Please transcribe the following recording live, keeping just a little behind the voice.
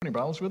Your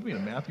Bibles with me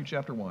in Matthew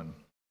chapter 1.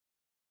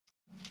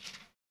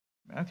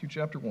 Matthew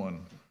chapter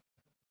 1.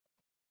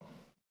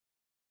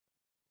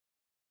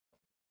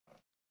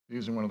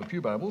 Using one of the Pew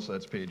Bibles,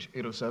 that's page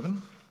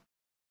 807.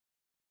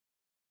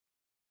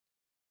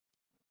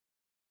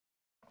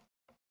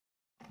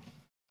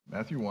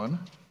 Matthew 1.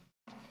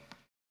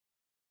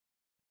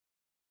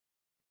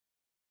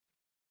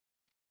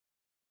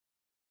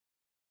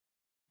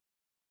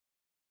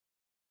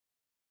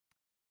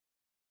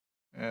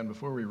 And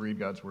before we read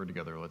God's word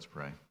together, let's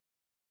pray.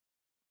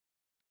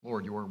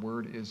 Lord, your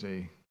word is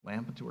a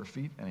lamp unto our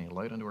feet and a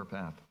light unto our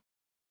path.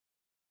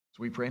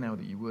 So we pray now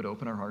that you would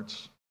open our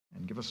hearts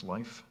and give us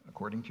life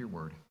according to your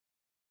word.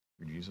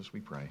 Through Jesus we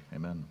pray.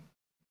 Amen.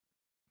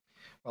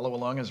 Follow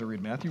along as I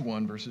read Matthew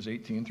 1, verses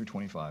 18 through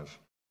 25.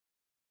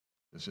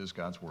 This is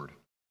God's word.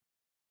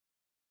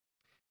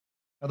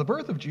 Now the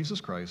birth of Jesus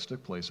Christ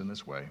took place in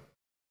this way.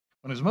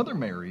 When his mother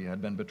Mary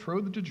had been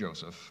betrothed to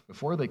Joseph,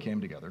 before they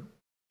came together,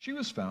 she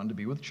was found to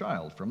be with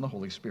child from the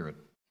Holy Spirit.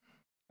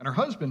 And her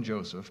husband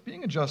Joseph,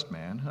 being a just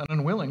man and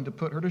unwilling to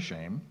put her to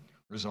shame,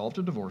 resolved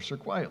to divorce her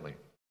quietly.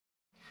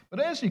 But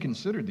as he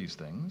considered these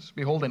things,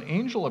 behold, an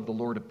angel of the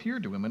Lord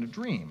appeared to him in a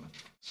dream,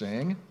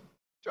 saying,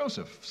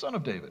 Joseph, son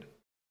of David,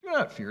 do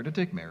not fear to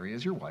take Mary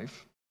as your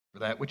wife, for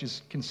that which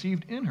is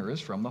conceived in her is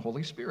from the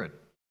Holy Spirit.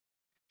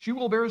 She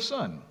will bear a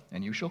son,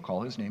 and you shall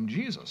call his name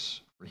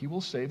Jesus, for he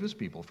will save his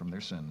people from their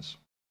sins.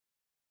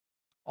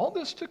 All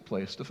this took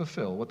place to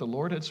fulfill what the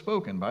Lord had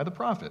spoken by the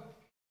prophet.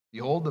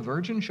 Behold, the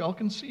virgin shall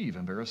conceive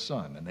and bear a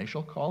son, and they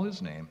shall call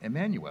his name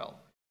Emmanuel,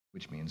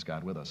 which means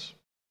God with us.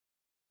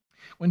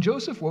 When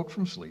Joseph woke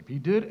from sleep, he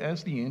did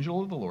as the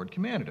angel of the Lord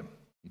commanded him.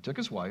 He took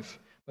his wife,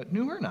 but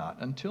knew her not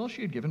until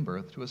she had given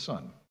birth to a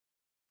son.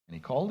 And he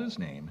called his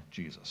name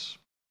Jesus.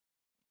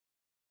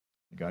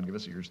 May God give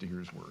us ears to hear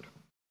his word.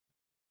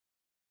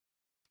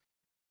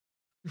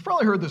 You've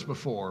probably heard this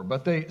before,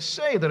 but they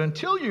say that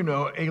until you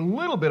know a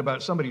little bit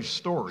about somebody's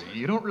story,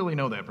 you don't really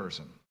know that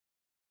person.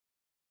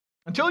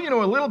 Until you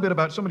know a little bit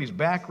about somebody's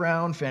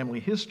background, family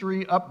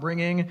history,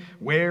 upbringing,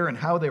 where and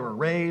how they were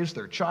raised,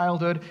 their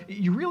childhood,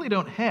 you really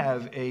don't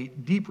have a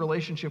deep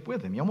relationship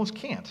with them. You almost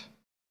can't.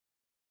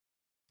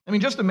 I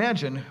mean, just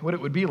imagine what it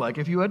would be like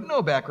if you had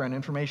no background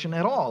information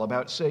at all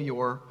about, say,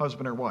 your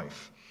husband or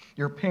wife,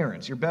 your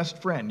parents, your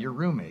best friend, your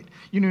roommate.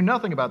 You knew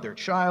nothing about their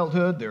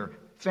childhood, their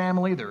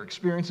family, their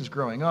experiences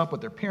growing up,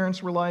 what their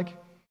parents were like.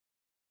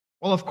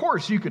 Well, of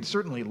course, you could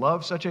certainly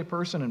love such a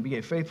person and be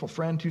a faithful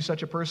friend to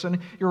such a person.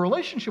 Your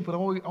relationship would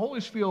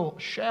always feel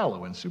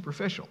shallow and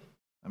superficial.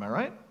 Am I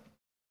right?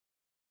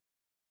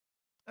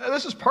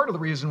 This is part of the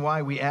reason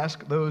why we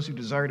ask those who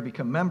desire to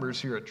become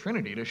members here at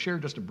Trinity to share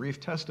just a brief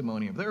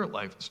testimony of their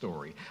life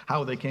story,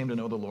 how they came to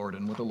know the Lord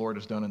and what the Lord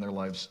has done in their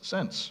lives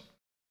since.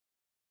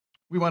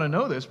 We want to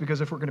know this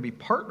because if we're going to be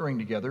partnering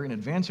together in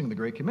advancing the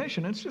Great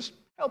Commission, it's just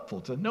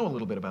helpful to know a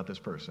little bit about this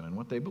person and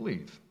what they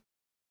believe.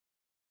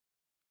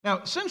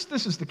 Now, since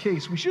this is the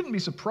case, we shouldn't be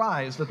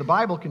surprised that the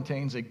Bible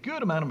contains a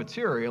good amount of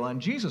material on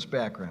Jesus'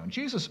 background,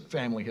 Jesus'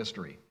 family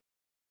history.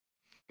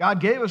 God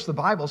gave us the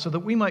Bible so that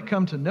we might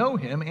come to know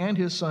him and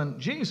his son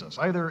Jesus,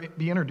 either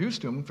be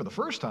introduced to him for the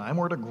first time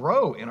or to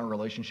grow in our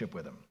relationship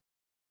with him.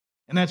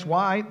 And that's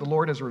why the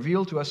Lord has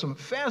revealed to us some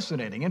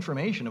fascinating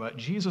information about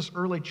Jesus'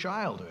 early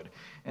childhood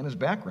and his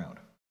background.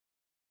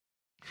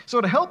 So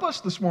to help us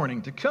this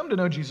morning to come to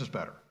know Jesus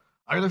better,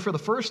 either for the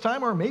first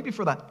time or maybe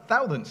for the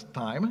 1,000th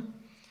time,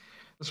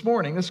 this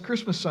morning, this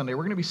Christmas Sunday,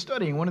 we're going to be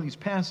studying one of these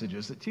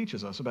passages that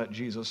teaches us about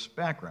Jesus'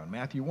 background,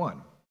 Matthew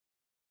 1.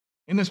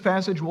 In this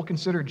passage, we'll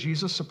consider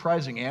Jesus'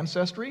 surprising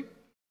ancestry,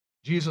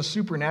 Jesus'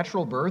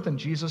 supernatural birth, and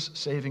Jesus'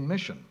 saving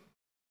mission.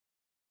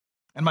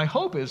 And my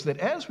hope is that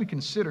as we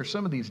consider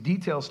some of these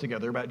details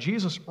together about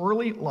Jesus'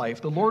 early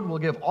life, the Lord will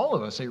give all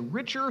of us a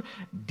richer,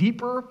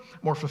 deeper,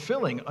 more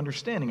fulfilling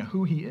understanding of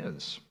who he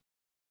is.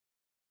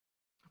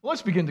 Well,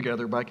 let's begin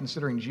together by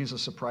considering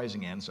Jesus'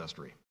 surprising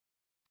ancestry.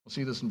 We'll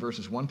see this in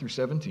verses 1 through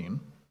 17.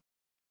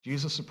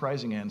 Jesus'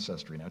 surprising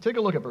ancestry. Now, take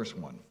a look at verse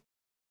 1.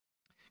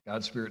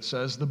 God's Spirit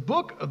says, the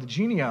book of the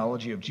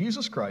genealogy of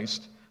Jesus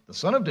Christ, the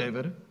son of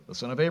David, the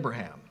son of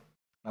Abraham.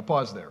 Now,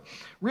 pause there.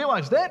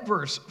 Realize that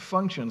verse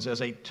functions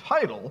as a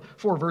title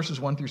for verses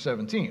 1 through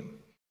 17.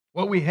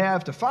 What we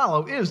have to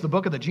follow is the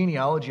book of the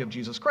genealogy of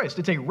Jesus Christ.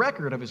 It's a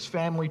record of his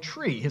family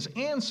tree, his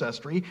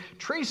ancestry,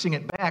 tracing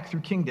it back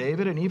through King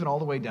David and even all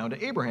the way down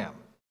to Abraham.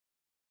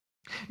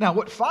 Now,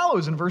 what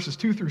follows in verses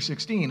 2 through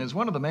 16 is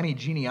one of the many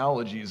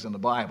genealogies in the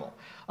Bible.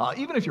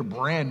 Even if you're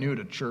brand new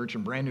to church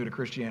and brand new to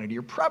Christianity,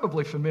 you're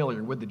probably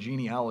familiar with the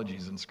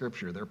genealogies in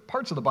Scripture. They're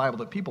parts of the Bible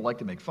that people like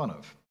to make fun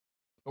of.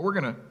 But we're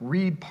going to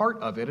read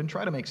part of it and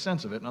try to make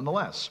sense of it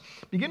nonetheless.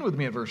 Begin with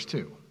me at verse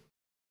 2.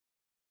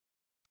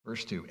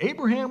 Verse 2,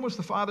 Abraham was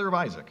the father of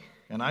Isaac,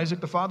 and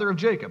Isaac the father of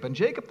Jacob, and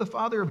Jacob the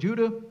father of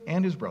Judah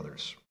and his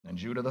brothers, and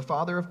Judah the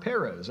father of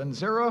Perez, and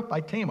Zerah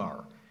by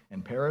Tamar,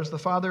 and Perez the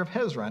father of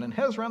Hezron, and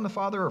Hezron the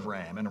father of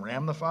Ram, and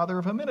Ram the father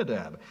of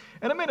Amminadab,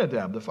 and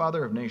Amminadab the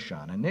father of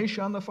Nahshon, and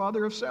Nahshon the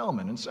father of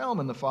Salmon, and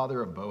Salmon the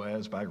father of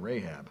Boaz by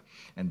Rahab,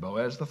 and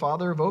Boaz the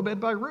father of Obed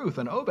by Ruth,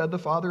 and Obed the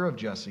father of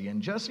Jesse,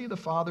 and Jesse the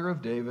father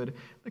of David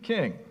the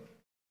king.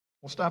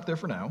 We'll stop there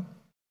for now.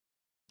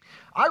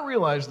 I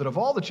realize that of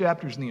all the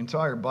chapters in the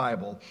entire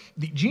Bible,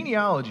 the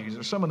genealogies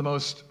are some of the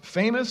most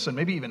famous and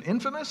maybe even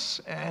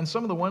infamous, and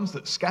some of the ones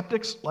that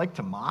skeptics like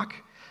to mock.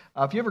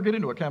 If you ever get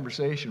into a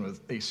conversation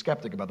with a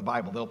skeptic about the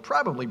Bible, they'll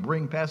probably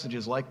bring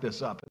passages like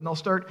this up, and they'll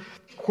start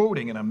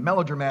quoting in a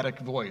melodramatic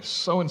voice,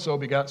 so-and-so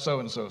begot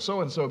so-and-so,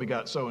 so-and-so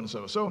begot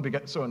so-and-so,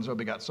 so-and-so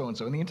begot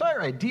so-and-so. And the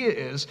entire idea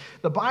is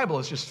the Bible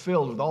is just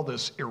filled with all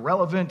this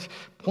irrelevant,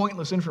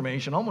 pointless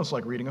information, almost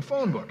like reading a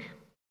phone book.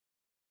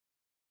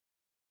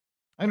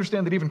 I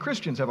understand that even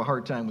Christians have a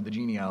hard time with the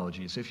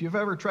genealogies. If you've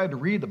ever tried to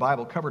read the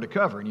Bible cover to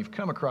cover and you've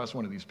come across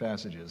one of these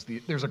passages,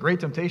 there's a great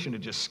temptation to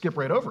just skip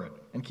right over it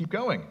and keep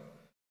going.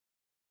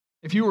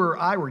 If you or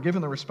I were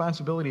given the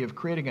responsibility of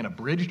creating an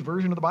abridged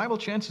version of the Bible,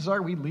 chances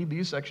are we'd leave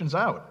these sections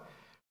out.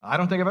 I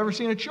don't think I've ever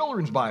seen a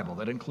children's Bible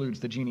that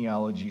includes the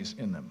genealogies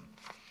in them.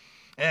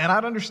 And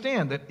I'd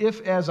understand that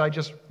if, as I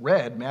just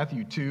read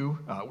Matthew 2,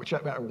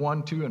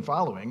 1, 2, and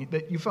following,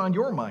 that you found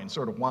your mind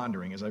sort of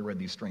wandering as I read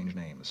these strange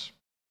names.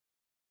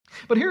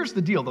 But here's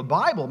the deal. The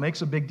Bible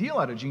makes a big deal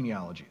out of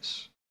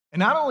genealogies. And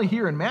not only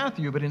here in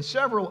Matthew, but in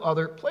several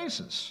other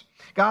places.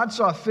 God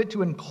saw fit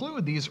to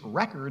include these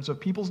records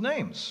of people's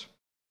names.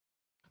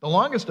 The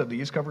longest of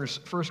these covers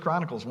 1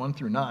 Chronicles 1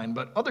 through 9,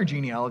 but other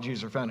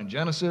genealogies are found in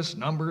Genesis,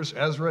 Numbers,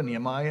 Ezra,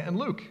 Nehemiah, and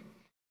Luke.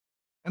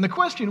 And the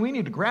question we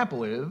need to grapple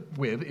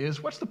with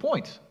is, what's the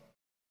point?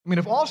 I mean,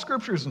 if all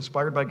Scripture is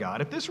inspired by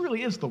God, if this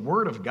really is the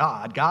Word of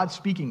God, God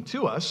speaking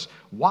to us,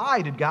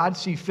 why did God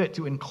see fit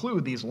to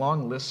include these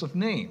long lists of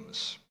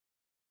names?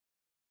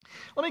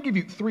 Let me give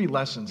you 3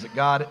 lessons that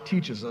God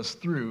teaches us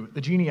through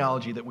the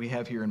genealogy that we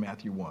have here in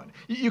Matthew 1.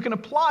 You can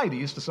apply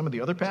these to some of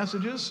the other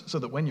passages so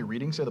that when you're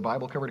reading, say, the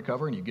Bible cover to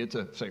cover and you get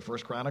to, say, 1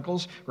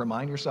 Chronicles,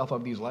 remind yourself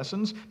of these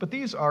lessons. But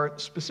these are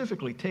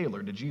specifically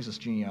tailored to Jesus'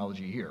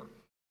 genealogy here.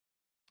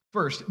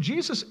 First,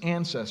 Jesus'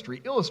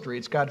 ancestry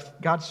illustrates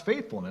God's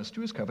faithfulness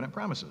to his covenant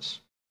promises.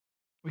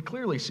 We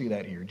clearly see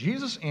that here.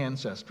 Jesus'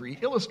 ancestry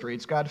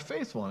illustrates God's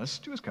faithfulness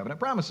to his covenant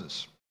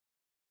promises.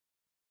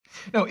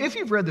 Now, if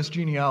you've read this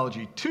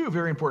genealogy, 2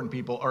 very important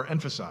people are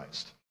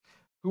emphasized.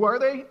 Who are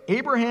they?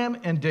 Abraham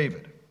and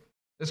David.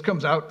 This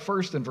comes out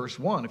first in verse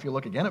 1. If you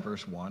look again at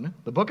verse 1,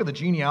 the book of the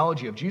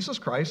genealogy of Jesus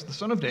Christ, the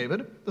son of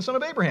David, the son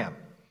of Abraham.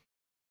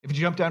 If you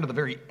jump down to the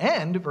very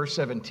end, verse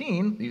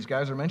 17, these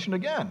guys are mentioned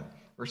again.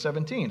 Verse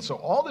 17, so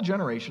all the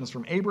generations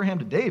from Abraham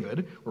to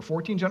David were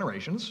 14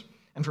 generations,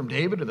 and from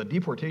David to the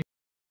deportation,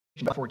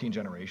 14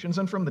 generations,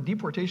 and from the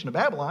deportation of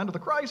Babylon to the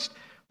Christ,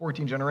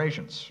 14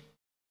 generations.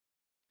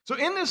 So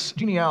in this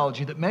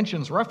genealogy that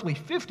mentions roughly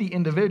 50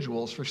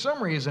 individuals, for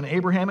some reason,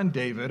 Abraham and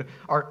David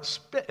are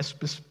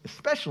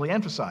especially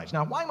emphasized.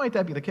 Now, why might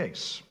that be the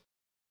case?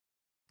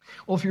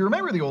 Well, if you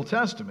remember the Old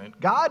Testament,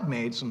 God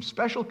made some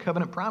special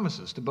covenant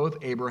promises to both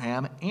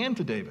Abraham and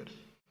to David.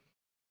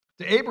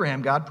 To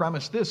Abraham, God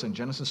promised this in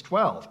Genesis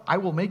 12, I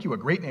will make you a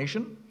great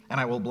nation, and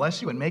I will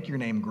bless you and make your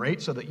name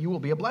great so that you will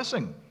be a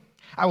blessing.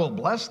 I will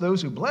bless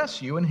those who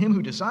bless you, and him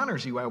who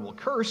dishonors you I will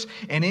curse,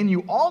 and in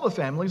you all the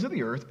families of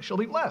the earth shall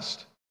be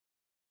blessed.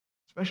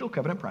 Special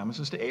covenant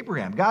promises to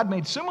Abraham. God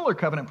made similar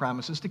covenant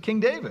promises to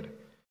King David.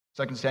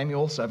 2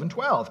 Samuel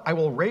 7:12, I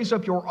will raise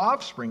up your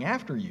offspring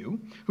after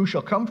you, who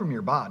shall come from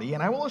your body,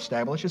 and I will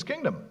establish his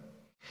kingdom.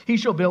 He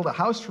shall build a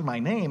house for my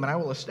name, and I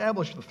will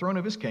establish the throne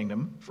of his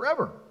kingdom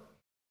forever.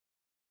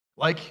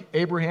 Like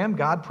Abraham,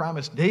 God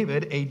promised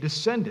David a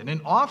descendant,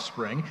 an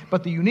offspring,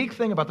 but the unique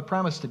thing about the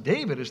promise to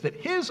David is that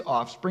his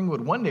offspring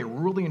would one day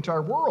rule the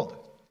entire world.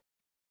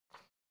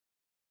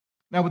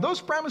 Now, with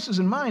those promises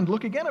in mind,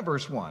 look again at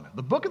verse 1.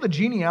 The book of the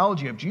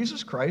genealogy of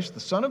Jesus Christ, the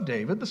son of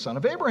David, the son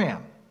of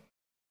Abraham.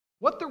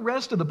 What the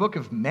rest of the book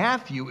of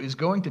Matthew is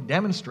going to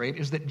demonstrate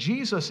is that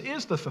Jesus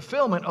is the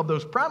fulfillment of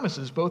those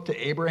promises both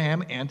to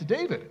Abraham and to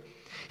David.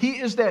 He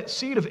is that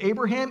seed of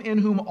Abraham in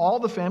whom all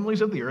the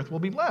families of the earth will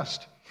be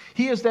blessed.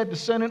 He is that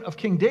descendant of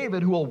King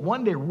David who will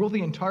one day rule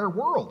the entire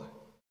world.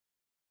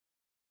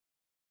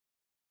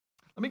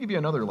 Let me give you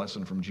another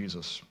lesson from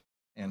Jesus'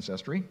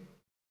 ancestry.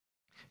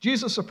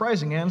 Jesus'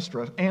 surprising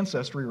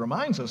ancestry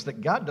reminds us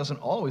that God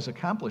doesn't always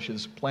accomplish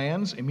his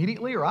plans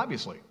immediately or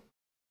obviously.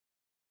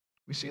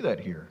 We see that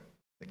here,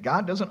 that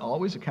God doesn't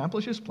always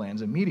accomplish his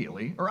plans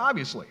immediately or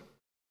obviously.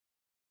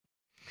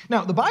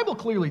 Now, the Bible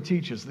clearly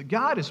teaches that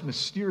God is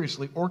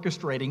mysteriously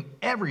orchestrating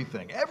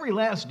everything, every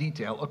last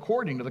detail,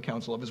 according to the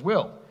counsel of his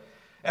will.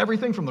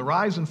 Everything from the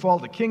rise and fall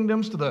of the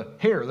kingdoms to the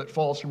hair that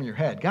falls from your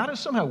head. God is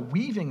somehow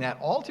weaving that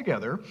all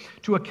together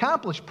to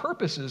accomplish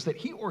purposes that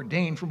he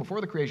ordained from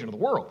before the creation of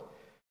the world.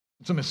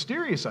 It's a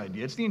mysterious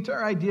idea. It's the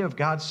entire idea of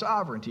God's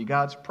sovereignty,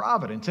 God's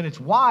providence, and it's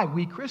why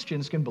we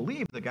Christians can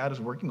believe that God is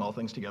working all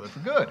things together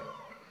for good.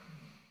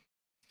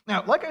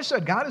 Now, like I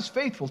said, God is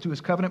faithful to his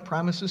covenant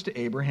promises to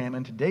Abraham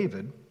and to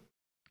David,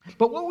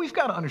 But what we've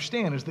got to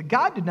understand is that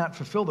God did not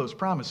fulfill those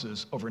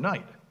promises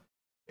overnight.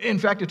 In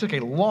fact, it took a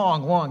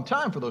long, long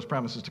time for those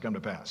promises to come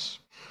to pass.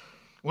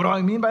 What do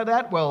I mean by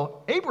that?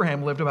 Well,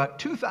 Abraham lived about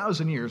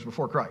 2,000 years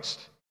before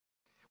Christ.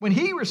 When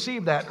he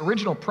received that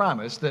original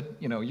promise that,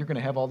 you're going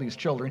to have all these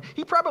children,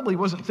 he probably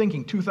wasn't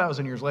thinking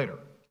 2,000 years later.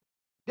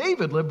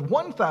 David lived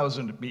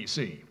 1,000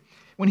 BC.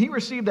 When he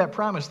received that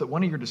promise that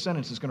one of your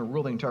descendants is going to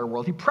rule the entire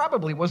world, he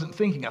probably wasn't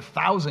thinking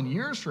 1,000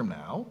 years from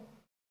now.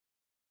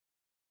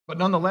 But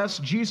nonetheless,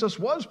 Jesus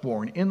was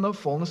born in the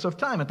fullness of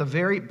time, at the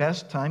very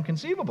best time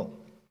conceivable.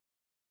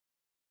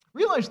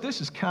 Realize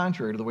this is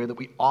contrary to the way that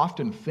we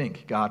often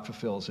think God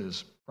fulfills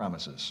his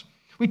promises.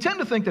 We tend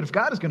to think that if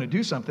God is going to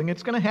do something,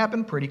 it's going to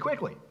happen pretty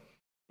quickly.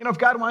 If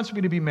God wants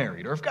me to be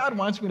married, or if God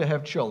wants me to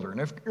have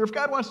children, or if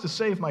God wants to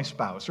save my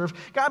spouse, or if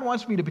God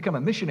wants me to become a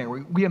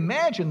missionary, we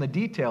imagine the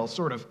details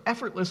sort of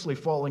effortlessly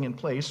falling in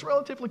place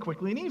relatively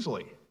quickly and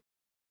easily.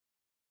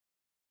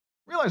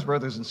 Realize,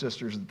 brothers and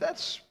sisters,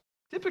 that's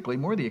typically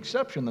more the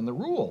exception than the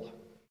rule.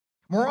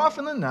 More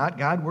often than not,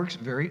 God works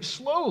very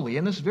slowly,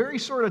 and this very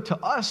sort of, to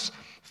us,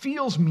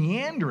 feels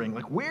meandering,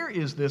 like where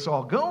is this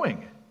all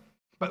going?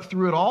 But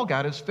through it all,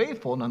 God is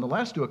faithful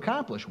nonetheless to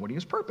accomplish what he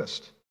has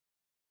purposed.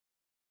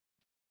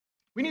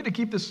 We need to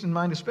keep this in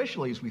mind,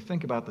 especially as we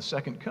think about the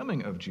second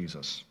coming of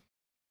Jesus.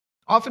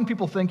 Often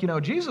people think,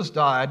 Jesus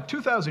died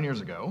 2,000 years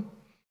ago.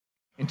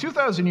 In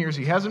 2,000 years,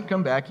 he hasn't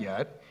come back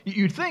yet.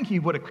 You'd think he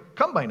would have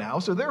come by now,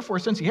 so therefore,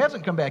 since he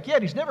hasn't come back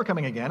yet, he's never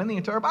coming again, and the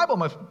entire Bible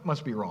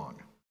must be wrong.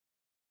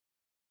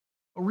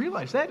 Well,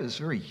 realize that is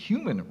very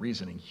human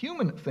reasoning,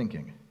 human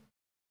thinking.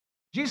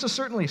 Jesus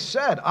certainly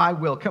said, I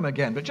will come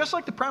again. But just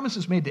like the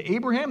promises made to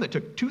Abraham that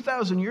took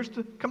 2,000 years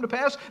to come to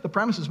pass, the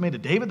promises made to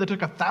David that took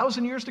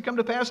 1,000 years to come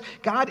to pass,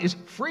 God is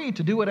free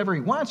to do whatever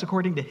he wants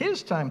according to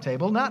his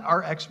timetable, not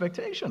our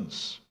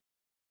expectations.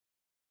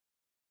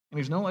 And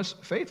he's no less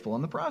faithful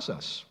in the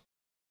process.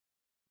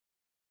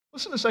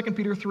 Listen to 2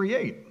 Peter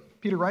 3:8.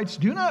 Peter writes,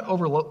 do not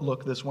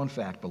overlook this one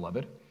fact,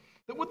 beloved,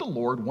 that with the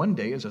Lord 1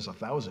 day is as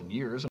 1,000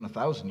 years, and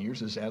 1,000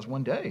 years is as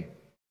 1 day.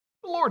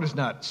 The Lord is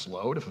not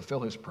slow to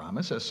fulfill his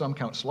promise, as some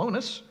count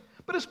slowness,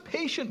 but is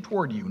patient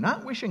toward you,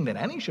 not wishing that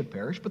any should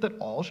perish, but that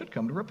all should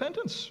come to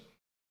repentance.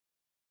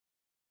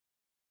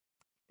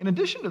 In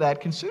addition to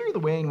that, consider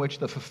the way in which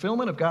the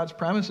fulfillment of God's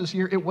promises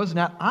here, it was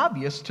not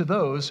obvious to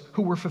those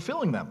who were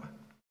fulfilling them.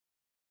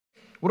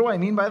 What do I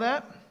mean by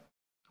that?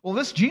 Well,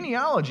 this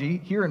genealogy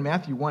here in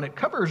Matthew 1, it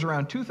covers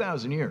around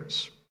 2,000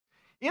 years.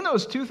 In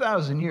those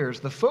 2,000 years,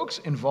 the folks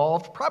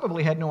involved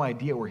probably had no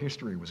idea where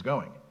history was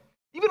going.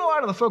 Even a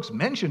lot of the folks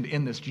mentioned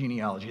in this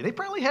genealogy, they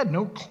probably had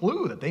no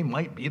clue that they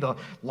might be the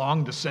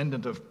long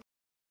descendant of.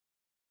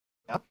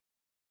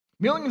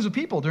 Millions of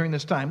people during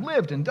this time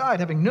lived and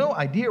died having no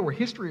idea where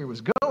history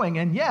was going,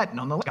 and yet,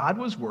 nonetheless, God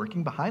was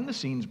working behind the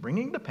scenes,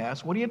 bringing to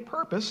pass what he had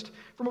purposed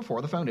from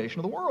before the foundation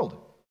of the world.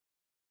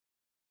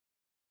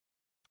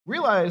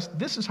 Realize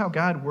this is how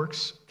God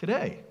works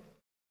today.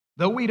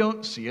 Though we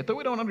don't see it, though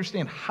we don't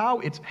understand how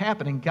it's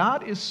happening,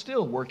 God is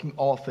still working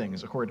all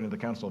things according to the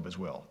counsel of his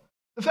will.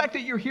 The fact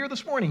that you're here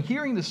this morning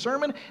hearing this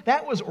sermon,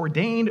 that was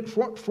ordained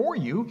for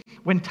you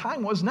when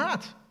time was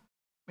not.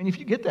 I mean, if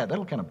you get that,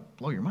 that'll kind of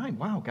blow your mind.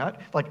 Wow, God,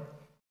 like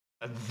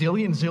a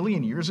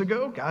zillion years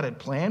ago, God had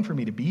planned for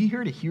me to be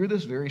here to hear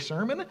this very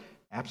sermon?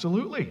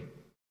 Absolutely.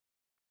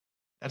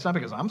 That's not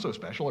because I'm so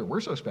special or we're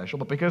so special,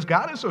 but because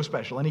God is so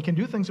special and he can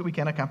do things that we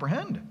cannot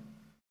comprehend.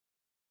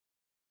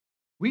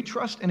 We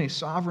trust in a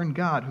sovereign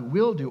God who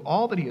will do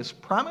all that he has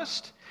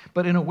promised,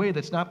 but in a way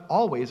that's not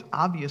always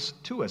obvious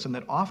to us and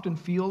that often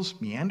feels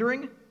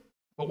meandering.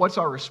 But what's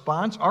our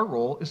response? Our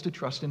role is to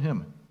trust in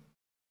him.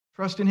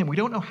 Trust in him. We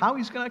don't know how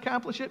he's going to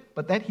accomplish it,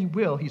 but that he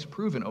will, he's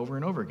proven over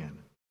and over again.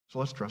 So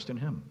let's trust in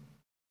him.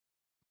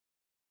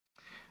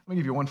 Let me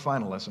give you one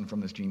final lesson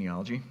from this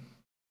genealogy.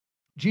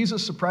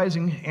 Jesus'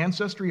 surprising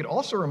ancestry, it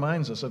also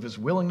reminds us of his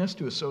willingness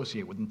to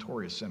associate with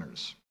notorious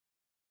sinners.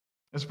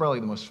 This is probably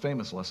the most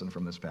famous lesson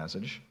from this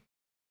passage.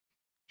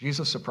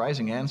 Jesus'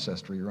 surprising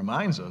ancestry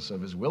reminds us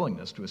of his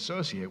willingness to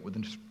associate with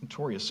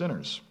notorious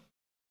sinners.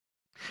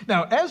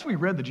 Now, as we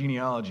read the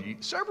genealogy,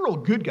 several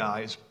good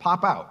guys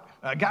pop out,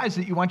 guys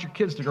that you want your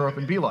kids to grow up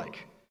and be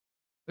like.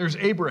 There's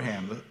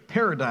Abraham, the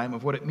paradigm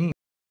of what it means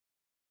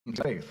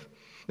to faith.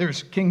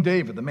 There's King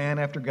David, the man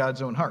after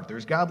God's own heart.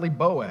 There's godly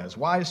Boaz,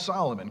 wise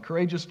Solomon,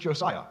 courageous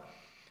Josiah.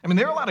 I mean,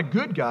 there are a lot of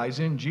good guys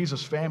in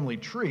Jesus' family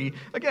tree.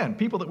 Again,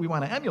 people that we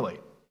want to emulate.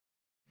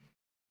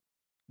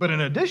 But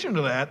in addition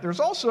to that, there's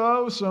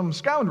also some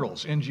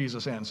scoundrels in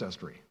Jesus'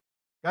 ancestry.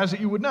 Guys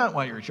that you would not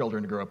want your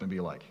children to grow up and be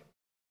like.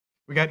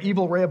 We got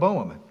evil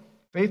Rehoboam,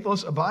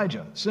 faithless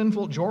Abijah,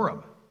 sinful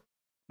Joram.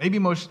 Maybe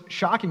most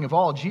shocking of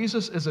all,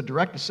 Jesus is a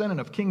direct descendant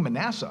of King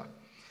Manasseh.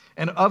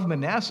 And of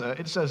Manasseh,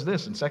 it says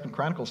this in 2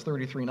 Chronicles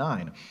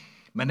 33:9.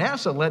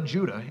 Manasseh led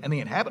Judah and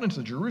the inhabitants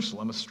of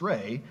Jerusalem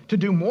astray to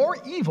do more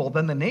evil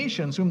than the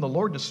nations whom the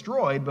Lord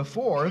destroyed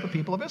before the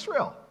people of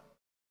Israel.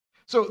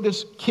 So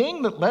this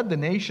king that led the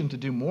nation to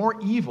do more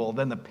evil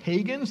than the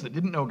pagans that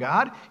didn't know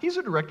God, he's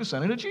a direct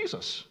descendant of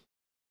Jesus.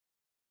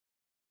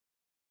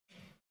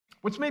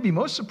 What's maybe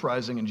most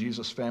surprising in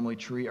Jesus' family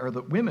tree are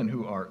the women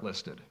who are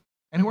listed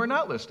and who are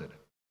not listed.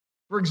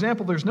 For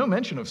example, there's no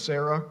mention of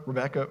Sarah,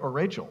 Rebecca, or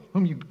Rachel,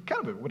 whom you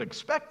kind of would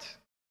expect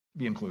to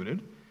be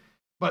included,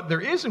 but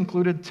there is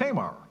included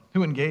Tamar,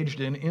 who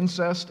engaged in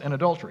incest and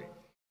adultery.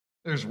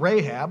 There's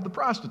Rahab, the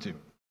prostitute.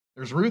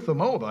 There's Ruth, the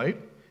Moabite,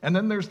 and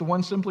then there's the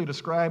one simply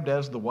described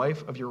as the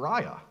wife of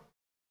Uriah.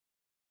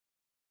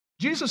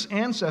 Jesus'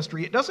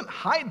 ancestry, it doesn't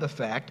hide the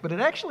fact, but it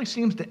actually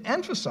seems to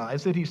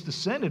emphasize that he's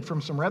descended from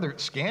some rather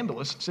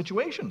scandalous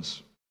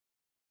situations.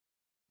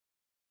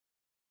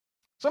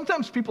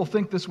 Sometimes people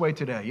think this way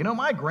today. You know,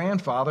 my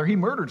grandfather, he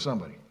murdered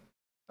somebody.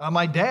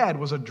 My dad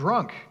was a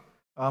drunk.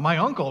 My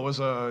uncle was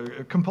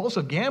a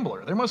compulsive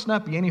gambler. There must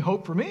not be any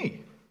hope for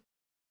me.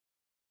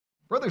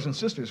 Brothers and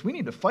sisters, we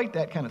need to fight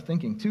that kind of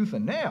thinking tooth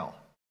and nail.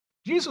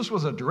 Jesus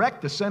was a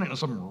direct descendant of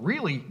some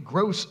really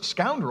gross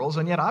scoundrels,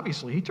 and yet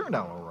obviously he turned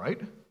out all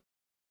right.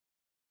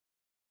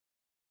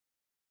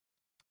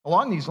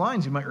 Along these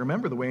lines, you might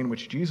remember the way in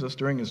which Jesus,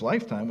 during his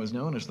lifetime, was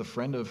known as the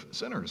friend of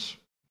sinners.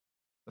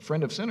 The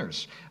friend of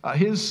sinners.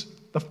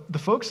 The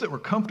folks that were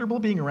comfortable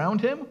being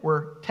around him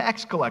were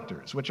tax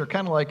collectors, which are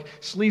kind of like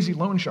sleazy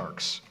loan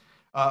sharks.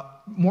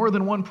 More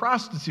than one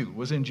prostitute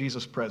was in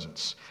Jesus'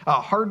 presence.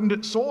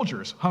 Hardened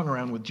soldiers hung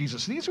around with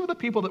Jesus. These were the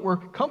people that were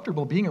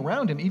comfortable being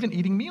around him, even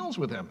eating meals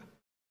with him.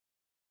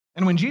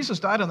 And when Jesus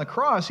died on the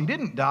cross, he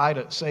didn't die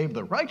to save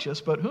the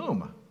righteous, but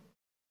whom?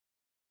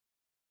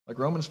 Like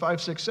Romans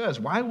 5:6 says,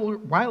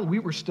 while we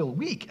were still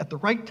weak, at the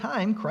right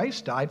time,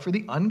 Christ died for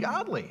the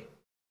ungodly.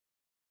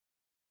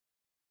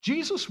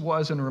 Jesus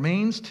was and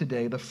remains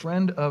today the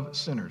friend of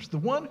sinners, the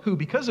one who,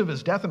 because of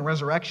his death and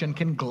resurrection,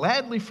 can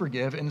gladly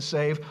forgive and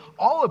save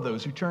all of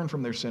those who turn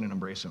from their sin and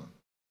embrace him.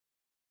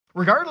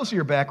 Regardless of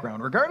your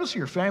background, regardless of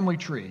your family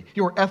tree,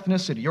 your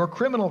ethnicity, your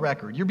criminal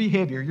record, your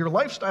behavior, your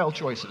lifestyle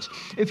choices,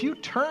 if you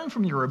turn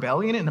from your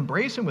rebellion and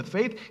embrace him with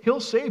faith,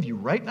 he'll save you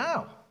right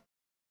now.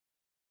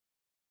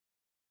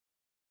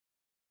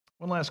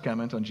 One last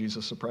comment on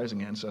Jesus'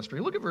 surprising ancestry.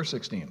 Look at verse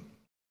 16.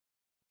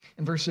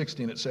 In verse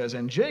 16 it says,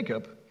 "And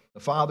Jacob, the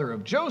father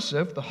of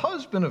Joseph, the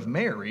husband of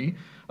Mary,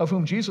 of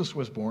whom Jesus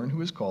was born,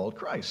 who is called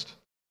Christ."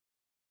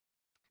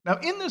 Now,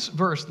 in this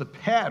verse, the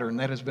pattern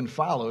that has been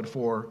followed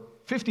for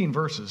 15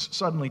 verses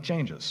suddenly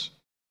changes.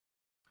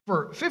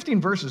 For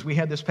 15 verses, we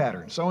had this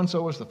pattern.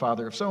 So-and-so was the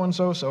father of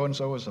so-and-so,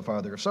 so-and-so was the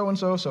father of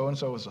so-and-so,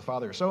 so-and-so was the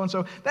father of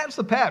so-and-so. That's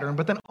the pattern,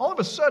 but then all of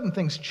a sudden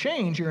things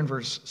change here in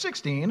verse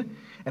 16,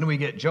 and we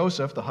get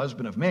Joseph, the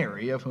husband of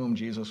Mary, of whom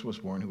Jesus was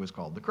born, who is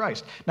called the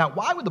Christ. Now,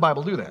 why would the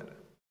Bible do that?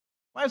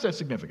 Why is that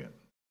significant?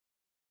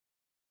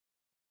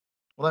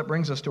 Well, that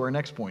brings us to our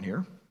next point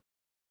here.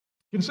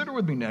 Consider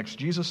with me next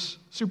Jesus'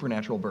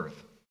 supernatural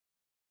birth.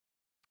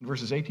 In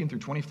verses 18 through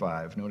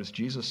 25, notice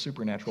Jesus'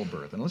 supernatural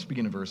birth. And let's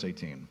begin in verse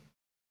 18.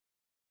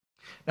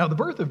 "Now the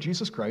birth of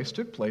Jesus Christ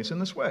took place in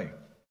this way.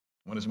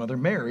 When his mother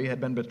Mary had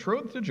been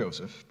betrothed to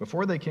Joseph,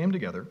 before they came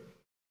together,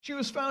 she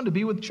was found to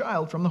be with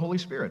child from the Holy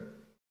Spirit.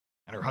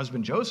 And her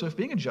husband Joseph,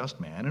 being a just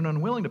man and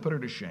unwilling to put her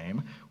to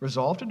shame,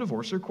 resolved to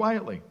divorce her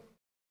quietly.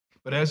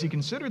 But as he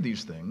considered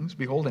these things,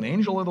 behold, an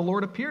angel of the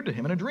Lord appeared to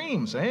him in a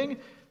dream, saying,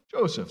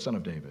 'Joseph, son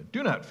of David,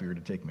 do not fear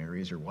to take Mary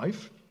as your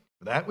wife,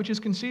 for that which is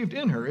conceived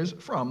in her is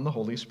from the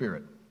Holy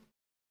Spirit.'"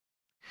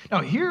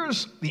 Now,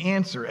 here's the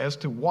answer as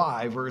to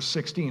why verse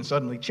 16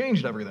 suddenly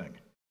changed everything.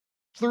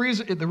 So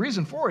the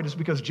reason for it is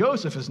because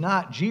Joseph is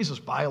not Jesus'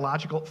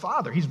 biological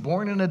father. He's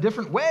born in a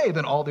different way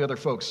than all the other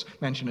folks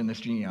mentioned in this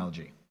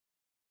genealogy.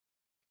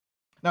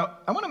 Now,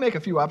 I want to make a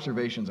few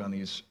observations on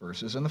these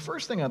verses, and the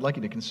first thing I'd like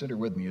you to consider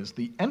with me is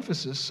the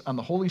emphasis on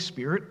the Holy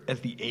Spirit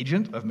as the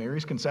agent of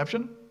Mary's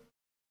conception.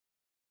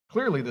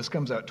 Clearly, this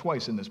comes out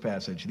twice in this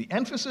passage. The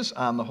emphasis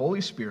on the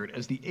Holy Spirit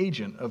as the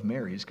agent of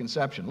Mary's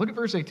conception. Look at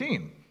verse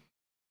 18.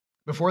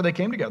 "Before they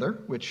came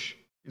together," which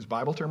is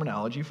Bible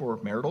terminology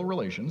for marital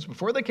relations,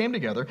 "before they came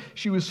together,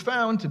 she was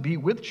found to be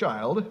with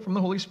child from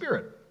the Holy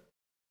Spirit."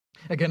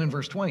 Again, in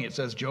verse 20, it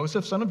says,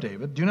 "Joseph, son of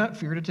David, do not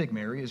fear to take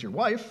Mary as your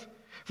wife,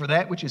 for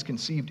that which is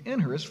conceived in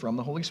her is from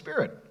the Holy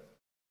Spirit."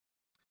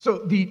 So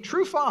the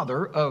true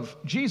father of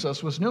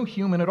Jesus was no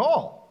human at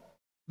all.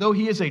 Though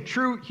he is a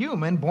true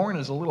human born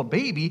as a little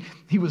baby,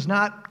 he was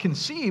not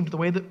conceived the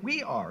way that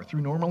we are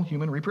through normal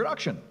human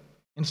reproduction.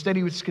 Instead,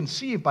 he was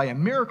conceived by a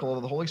miracle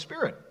of the Holy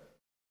Spirit.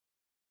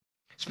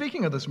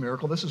 Speaking of this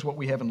miracle, this is what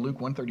we have in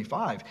Luke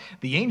 1:35.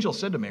 "The angel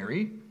said to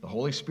Mary, 'The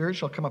Holy Spirit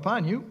shall come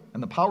upon you,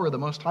 and the power of the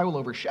Most High will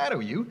overshadow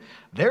you.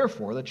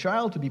 Therefore, the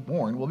child to be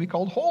born will be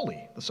called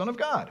Holy, the Son of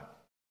God.'"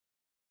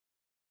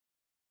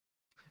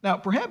 Now,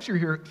 perhaps you're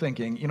here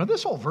thinking,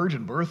 this whole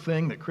virgin birth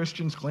thing that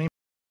Christians claim,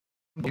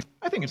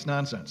 I think it's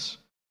nonsense.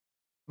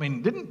 I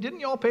mean, didn't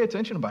you all pay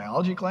attention in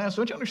biology class?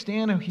 Don't you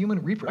understand how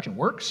human reproduction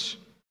works?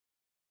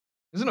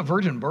 Isn't a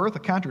virgin birth a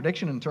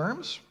contradiction in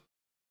terms?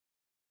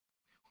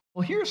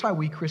 Well, here's how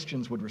we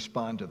Christians would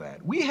respond to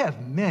that. We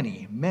have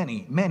many,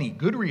 many, many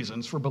good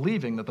reasons for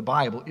believing that the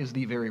Bible is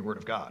the very Word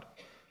of God.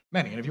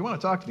 Many. And if you want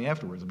to talk to me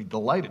afterwards, I'd be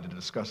delighted to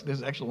discuss. This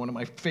is actually one of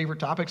my favorite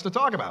topics to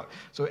talk about.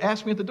 So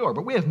ask me at the door.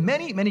 But we have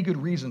many, many good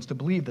reasons to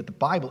believe that the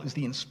Bible is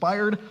the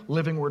inspired,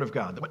 living Word of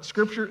God. That what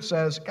Scripture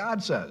says,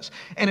 God says.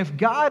 And if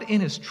God,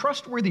 in His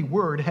trustworthy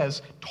Word,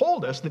 has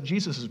told us that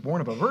Jesus is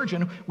born of a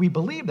virgin, we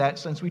believe that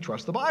since we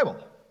trust the Bible.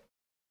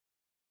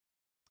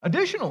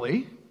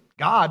 Additionally,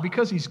 God,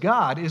 because He's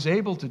God, is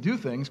able to do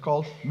things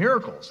called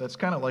miracles. That's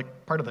kind of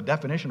like part of the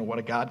definition of what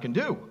a God can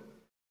do.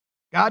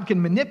 God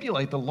can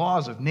manipulate the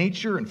laws of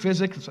nature and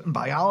physics and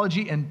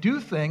biology and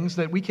do things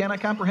that we cannot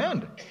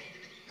comprehend.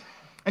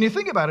 And you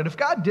think about it, if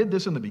God did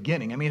this in the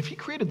beginning, I mean, if He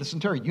created this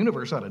entire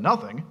universe out of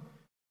nothing,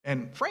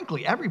 and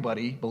frankly,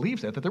 everybody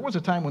believes that there was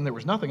a time when there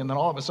was nothing and then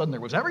all of a sudden there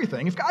was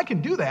everything. If God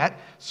can do that,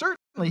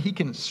 certainly He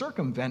can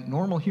circumvent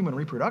normal human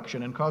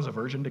reproduction and cause a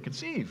virgin to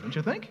conceive, don't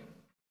you think?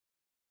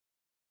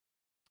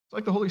 It's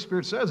like the Holy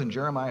Spirit says in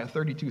Jeremiah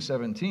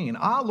 32:17,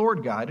 "Ah,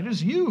 Lord God, it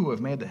is you who have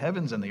made the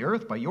heavens and the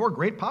earth by your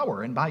great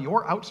power and by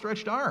your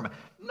outstretched arm.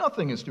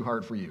 Nothing is too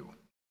hard for you."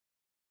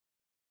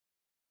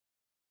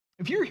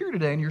 If you're here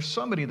today and you're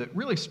somebody that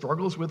really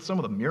struggles with some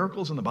of the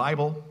miracles in the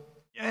Bible,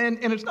 and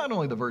it's not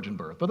only the virgin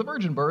birth, but the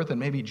virgin birth and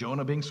maybe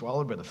Jonah being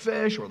swallowed by the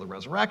fish or the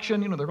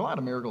resurrection, there are a lot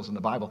of miracles in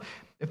the Bible.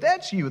 If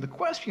that's you, the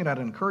question I'd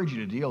encourage you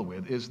to deal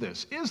with is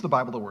this: is the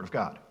Bible the Word of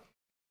God?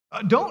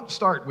 Don't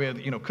start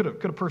with, could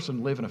a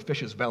person live in a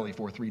fish's belly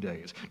for 3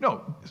 days?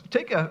 No,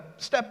 take a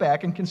step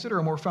back and consider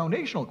a more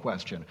foundational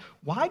question.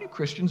 Why do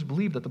Christians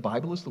believe that the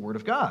Bible is the Word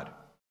of God?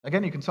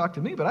 Again, you can talk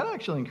to me, but I'd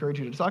actually encourage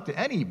you to talk to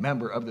any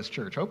member of this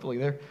church. Hopefully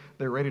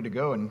they're ready to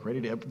go and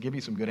ready to give you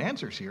some good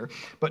answers here.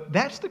 But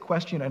that's the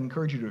question I'd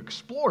encourage you to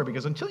explore,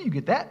 because until you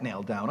get that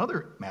nailed down,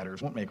 other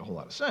matters won't make a whole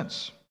lot of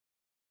sense.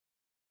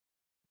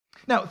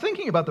 Now,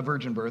 thinking about the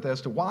virgin birth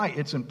as to why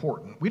it's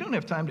important, we don't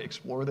have time to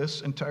explore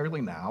this entirely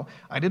now.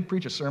 I did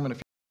preach a sermon a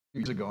few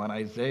years ago on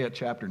Isaiah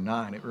chapter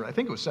 9, or I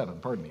think it was 7,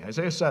 pardon me,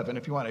 Isaiah 7,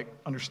 if you want to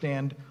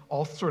understand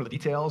all sort of the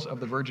details of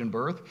the virgin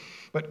birth.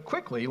 But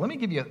quickly, let me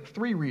give you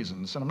 3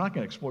 reasons, and I'm not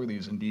going to explore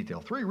these in detail,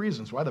 3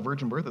 reasons why the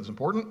virgin birth is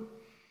important.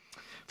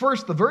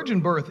 First, the virgin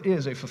birth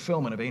is a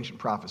fulfillment of ancient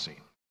prophecy.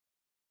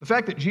 The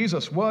fact that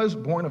Jesus was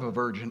born of a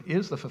virgin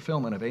is the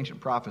fulfillment of ancient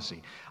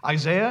prophecy.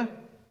 Isaiah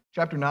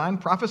Chapter 9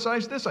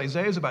 prophesies this.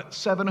 Isaiah is about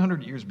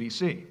 700 years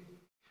BC.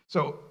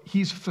 So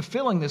he's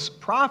fulfilling this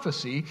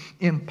prophecy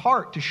in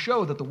part to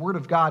show that the Word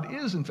of God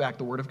is, in fact,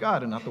 the Word of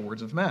God and not the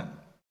words of men.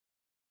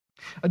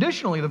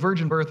 Additionally, the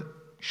virgin birth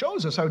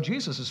shows us how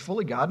Jesus is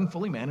fully God and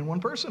fully man in one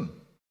person.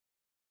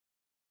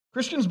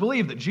 Christians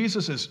believe that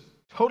Jesus is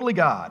totally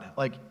God,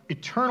 like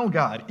eternal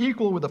God,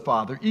 equal with the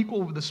Father,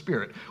 equal with the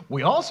Spirit.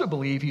 We also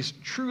believe He's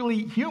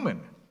truly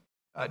human.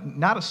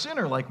 Not a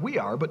sinner like we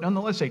are, but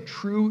nonetheless a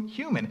true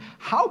human.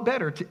 How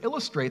better to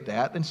illustrate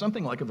that than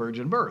something like a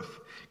virgin birth?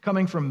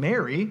 Coming from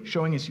Mary,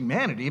 showing His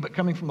humanity, but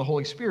coming from the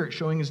Holy Spirit,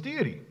 showing His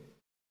deity.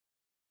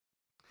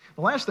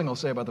 The last thing I'll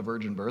say about the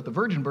virgin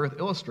birth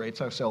illustrates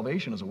how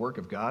salvation is a work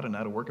of God and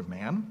not a work of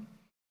man.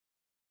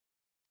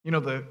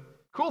 The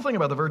cool thing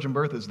about the virgin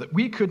birth is that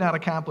we could not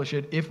accomplish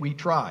it if we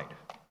tried.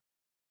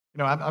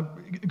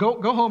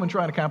 Go home and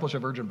try and accomplish a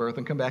virgin birth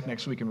and come back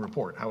next week and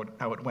report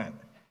how it went.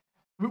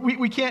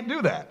 We can't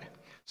do that.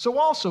 So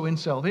also in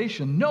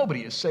salvation,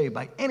 nobody is saved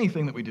by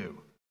anything that we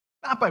do.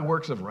 Not by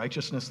works of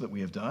righteousness that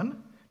we have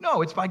done.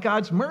 No, it's by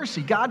God's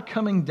mercy, God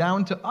coming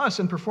down to us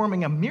and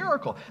performing a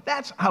miracle.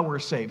 That's how we're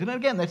saved. And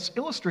again, that's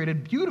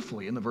illustrated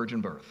beautifully in the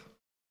virgin birth.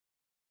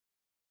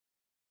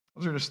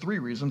 Those are just 3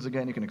 reasons.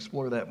 Again, you can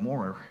explore that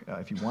more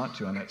if you want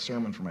to on that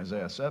sermon from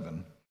Isaiah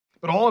 7.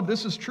 But all of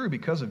this is true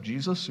because of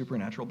Jesus'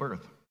 supernatural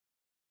birth.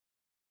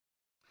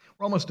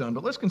 We're almost done,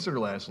 but let's consider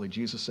lastly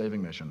Jesus'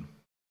 saving mission.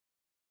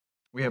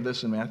 We have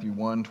this in Matthew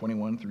 1,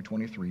 21 through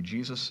 23,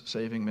 Jesus'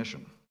 saving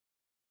mission.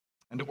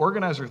 And to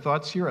organize our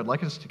thoughts here, I'd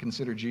like us to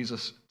consider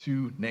Jesus'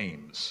 2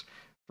 names.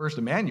 First,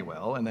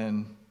 Emmanuel, and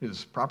then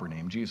His proper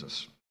name,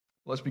 Jesus.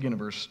 Let's begin in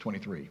verse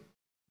 23.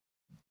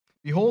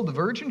 "Behold, the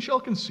virgin shall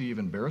conceive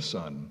and bear a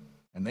son,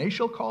 and they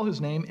shall call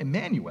His name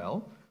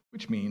Emmanuel,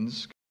 which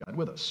means God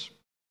with us."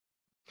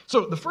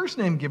 So the first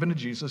name given to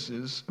Jesus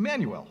is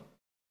Emmanuel.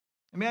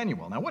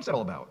 Emmanuel. Now, what's that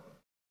all about?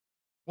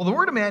 Well, the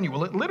word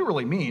Emmanuel, it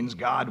literally means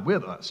God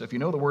with us. If you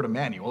know the word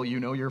Emmanuel, you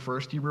know your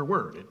first Hebrew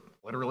word. It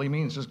literally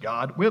means just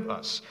God with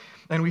us.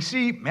 And we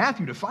see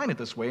Matthew define it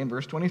this way in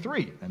verse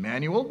 23.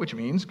 Emmanuel, which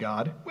means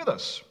God with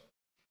us.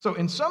 So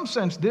in some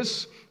sense,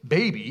 this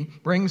baby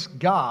brings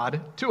God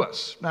to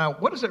us. Now,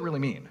 what does that really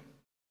mean?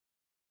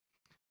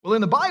 Well,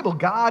 in the Bible,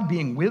 God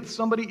being with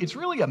somebody, it's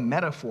really a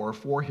metaphor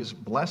for His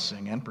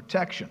blessing and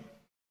protection.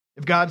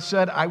 If God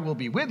said, "I will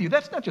be with you,"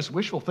 that's not just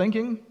wishful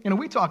thinking.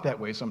 We talk that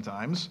way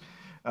sometimes.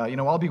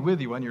 I'll be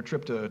with you on your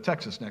trip to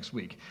Texas next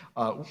week.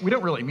 We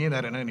don't really mean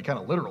that in any kind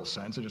of literal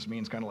sense. It just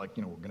means kind of like,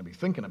 we're going to be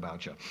thinking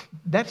about you.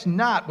 That's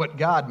not what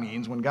God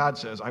means when God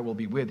says, "I will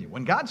be with you."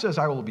 When God says,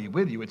 "I will be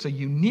with you," it's a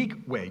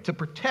unique way to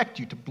protect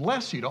you, to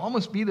bless you, to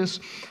almost be this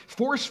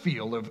force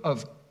field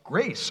of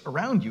grace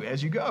around you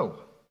as you go.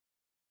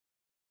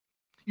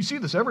 You see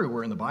this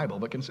everywhere in the Bible,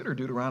 but consider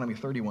Deuteronomy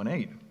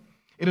 31:8.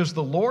 "It is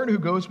the Lord who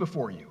goes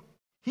before you.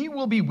 He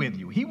will be with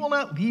you. He will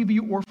not leave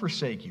you or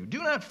forsake you.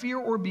 Do not fear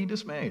or be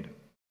dismayed.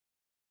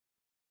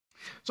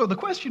 So the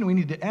question we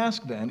need to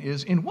ask then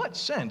is, in what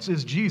sense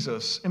is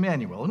Jesus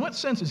Emmanuel? In what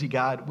sense is he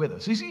God with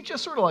us? Is he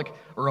just sort of like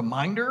a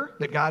reminder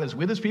that God is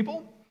with his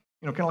people?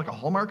 Kind of like a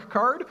Hallmark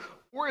card?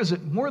 Or is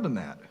it more than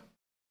that?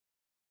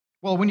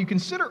 Well, when you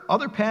consider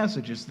other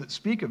passages that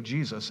speak of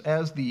Jesus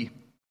as the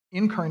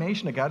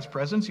incarnation of God's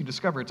presence, you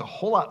discover it's a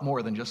whole lot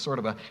more than just sort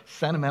of a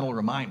sentimental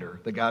reminder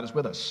that God is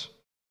with us.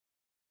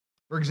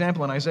 For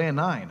example, in Isaiah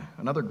 9,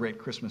 another great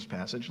Christmas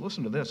passage,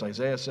 listen to this.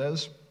 Isaiah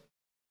says,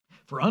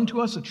 "For unto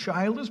us a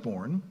child is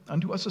born,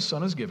 unto us a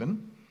son is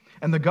given,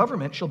 and the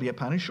government shall be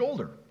upon his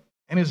shoulder.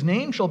 And his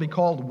name shall be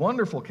called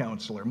Wonderful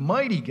Counselor,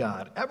 Mighty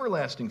God,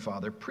 Everlasting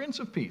Father, Prince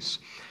of Peace."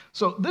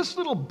 So this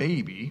little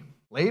baby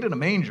laid in a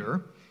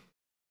manger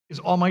is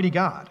Almighty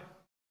God.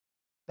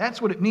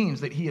 That's what it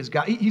means that he is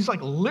God. He's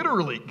like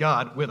literally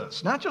God with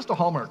us, not just a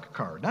Hallmark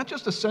card, not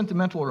just a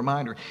sentimental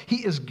reminder.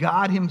 He is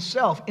God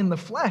himself in the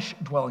flesh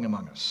dwelling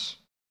among us.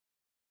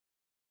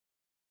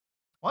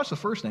 Well, that's the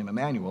first name,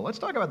 Emmanuel. Let's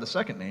talk about the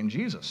second name,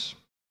 Jesus.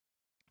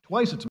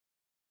 Twice it's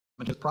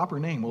mentioned his proper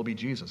name will be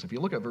Jesus. If you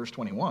look at verse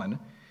 21,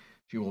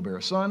 "She will bear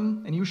a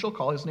son, and you shall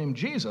call his name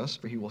Jesus,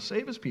 for he will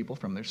save his people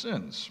from their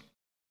sins."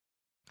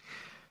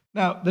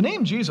 Now, the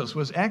name Jesus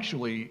was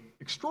actually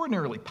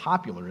extraordinarily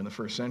popular in the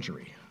first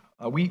century.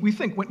 We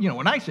think,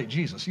 when I say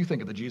Jesus, you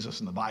think of the Jesus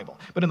in the Bible.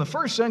 But in the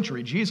first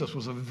century, Jesus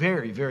was a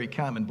very, very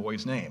common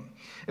boy's name.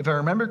 If I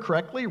remember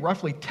correctly,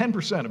 roughly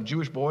 10% of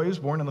Jewish boys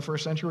born in the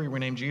first century were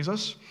named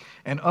Jesus.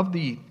 And of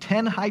the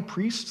 10 high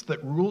priests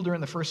that ruled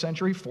during the first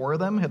century, 4 of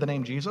them had the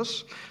name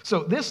Jesus.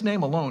 So this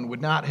name alone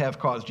would not have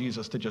caused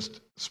Jesus to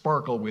just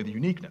sparkle with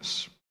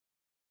uniqueness.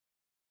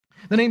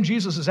 The name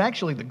Jesus is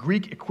actually the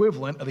Greek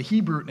equivalent of the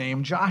Hebrew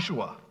name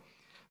Joshua.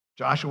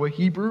 Joshua,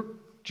 Hebrew,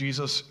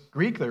 Jesus,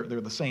 Greek, they're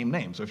the same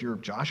name. So if you're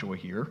Joshua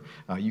here,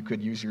 you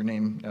could use your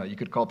name, you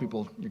could tell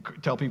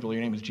people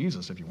your name is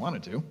Jesus if you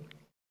wanted to.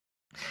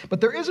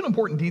 But there is an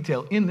important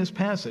detail in this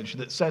passage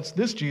that sets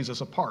this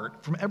Jesus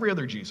apart from every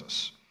other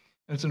Jesus.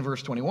 And it's in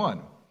verse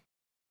 21.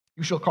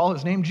 "You shall call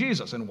his name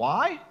Jesus." And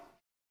why?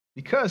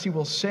 Because he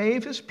will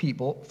save his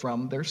people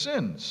from their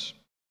sins.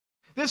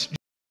 This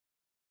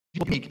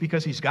Jesus is unique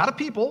because he's got a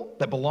people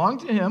that belong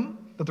to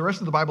him, that the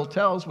rest of the Bible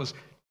tells was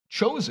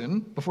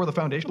chosen before the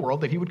foundation of the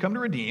world, that he would come to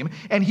redeem,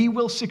 and he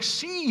will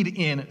succeed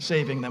in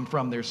saving them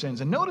from their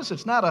sins. And notice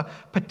it's not a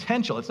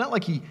potential. It's not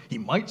like he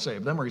might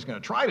save them or he's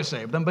going to try to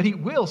save them, but he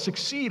will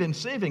succeed in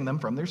saving them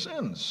from their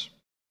sins.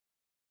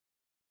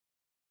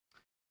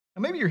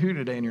 Now, maybe you're here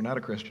today and you're not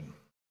a Christian.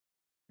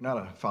 You're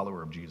not a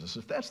follower of Jesus.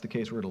 If that's the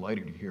case, we're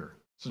delighted you're here.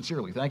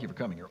 Sincerely, thank you for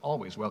coming. You're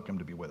always welcome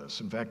to be with us.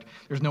 In fact,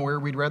 there's nowhere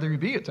we'd rather you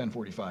be at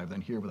 1045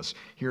 than here with us,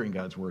 hearing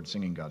God's word,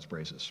 singing God's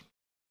praises.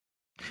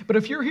 But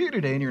if you're here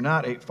today and you're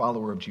not a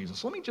follower of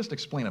Jesus, let me just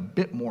explain a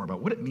bit more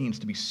about what it means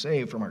to be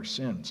saved from our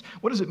sins.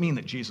 What does it mean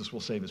that Jesus will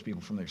save his people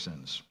from their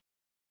sins?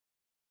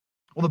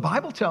 Well, the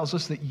Bible tells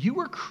us that you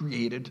were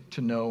created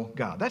to know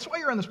God. That's why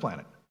you're on this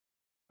planet.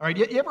 All right,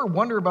 you ever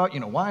wonder about,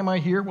 why am I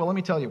here? Well, let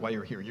me tell you why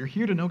you're here. You're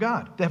here to know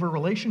God, to have a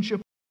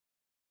relationship,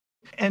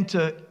 and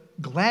to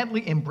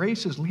gladly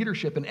embrace his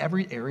leadership in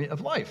every area of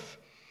life.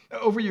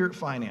 Over your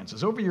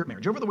finances, over your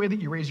marriage, over the way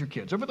that you raise your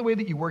kids, over the way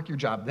that you work your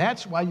job.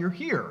 That's why you're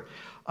here.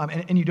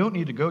 And you don't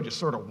need to go just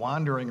sort of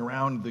wandering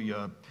around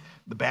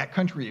the back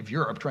country of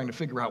Europe trying to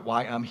figure out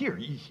why I'm here.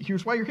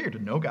 Here's why you're here, to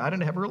know God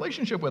and to have a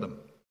relationship with him.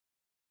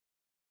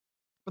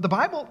 But the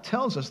Bible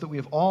tells us that we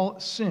have all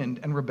sinned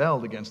and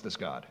rebelled against this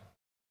God.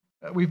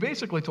 We've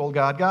basically told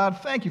God,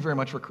 thank you very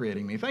much for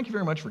creating me. Thank you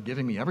very much for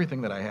giving me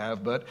everything that I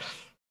have, but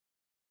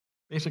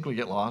basically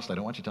get lost. I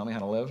don't want you to tell me how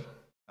to live.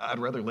 I'd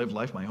rather live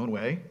life my own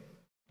way.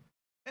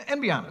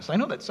 And be honest, I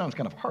know that sounds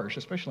kind of harsh,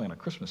 especially on a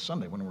Christmas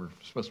Sunday when we're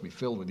supposed to be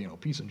filled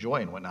with, peace and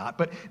joy and whatnot,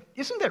 but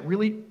isn't that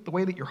really the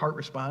way that your heart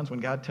responds when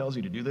God tells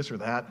you to do this or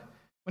that?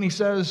 When he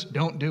says,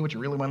 don't do what you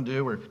really want to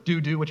do, or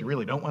do what you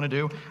really don't want to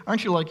do,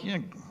 aren't you like,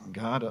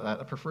 God,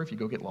 I prefer if you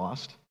go get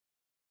lost?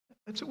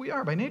 That's who we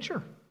are by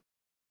nature.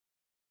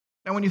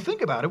 Now, when you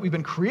think about it, we've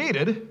been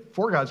created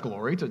for God's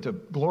glory, to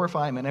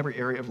glorify him in every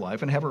area of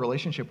life and have a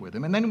relationship with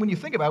him. And then when you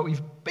think about it,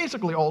 we've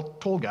basically all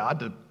told God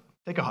to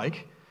take a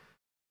hike.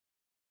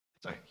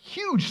 It's a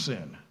huge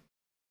sin.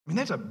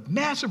 That's a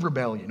massive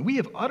rebellion. We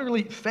have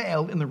utterly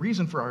failed in the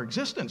reason for our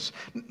existence.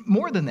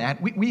 More than that,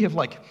 we have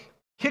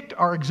kicked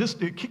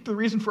the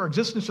reason for our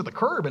existence to the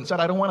curb and said,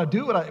 I don't want to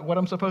do what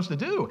I'm supposed to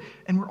do.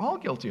 And we're all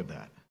guilty of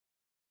that.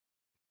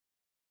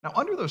 Now,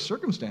 under those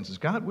circumstances,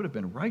 God would have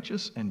been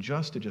righteous and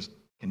just to just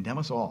condemn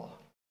us all.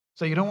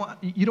 So you don't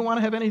want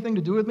to have anything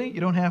to do with me? You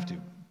don't have to.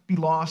 Be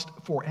lost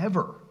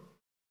forever.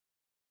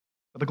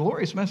 But the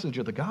glorious message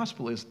of the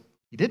gospel is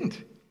he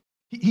didn't.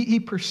 He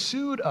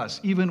pursued us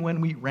even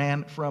when we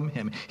ran from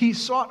him. He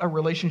sought a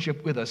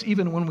relationship with us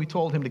even when we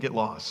told him to get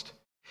lost.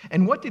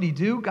 And what did he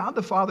do? God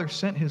the Father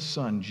sent his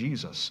Son,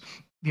 Jesus,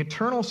 the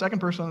eternal second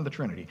person of the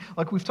Trinity.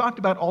 Like we've talked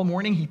about all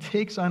morning, he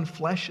takes on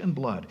flesh and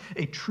blood,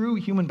 a true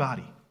human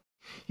body.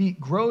 He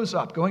grows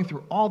up, going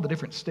through all the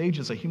different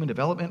stages of human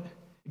development.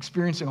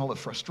 experiencing all the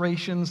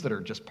frustrations that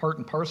are just part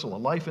and parcel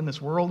of life in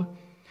this world,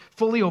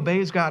 fully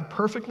obeys God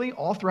perfectly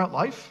all throughout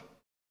life.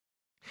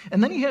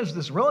 And then he has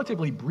this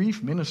relatively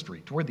brief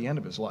ministry toward the end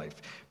of his life,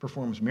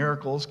 performs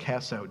miracles,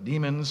 casts out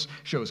demons,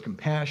 shows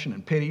compassion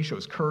and pity,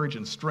 shows courage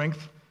and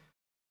strength.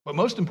 But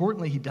most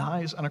importantly, he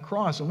dies on a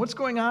cross. And what's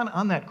going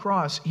on that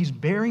cross? He's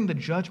bearing the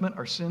judgment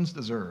our sins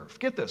deserve.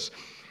 Get this.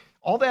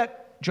 All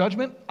that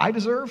judgment I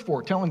deserve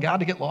for telling God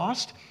to get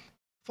lost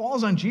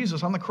falls on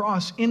Jesus on the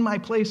cross in my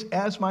place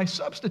as my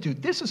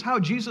substitute. This is how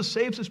Jesus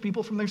saves his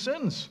people from their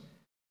sins.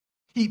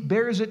 He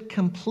bears it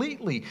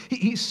completely.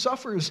 He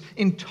suffers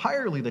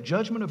entirely the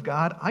judgment of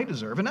God I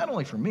deserve, and not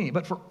only for me,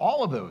 but for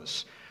all of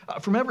those,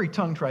 from every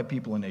tongue, tribe,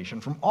 people, and nation,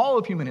 from all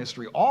of human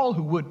history, all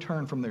who would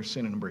turn from their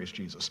sin and embrace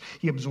Jesus.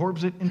 He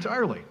absorbs it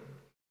entirely.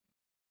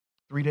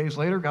 3 days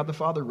later, God the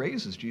Father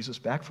raises Jesus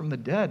back from the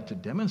dead to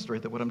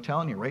demonstrate that what I'm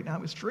telling you right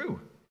now is true.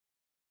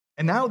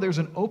 And now there's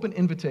an open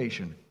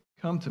invitation.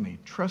 Come to me,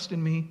 trust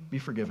in me, be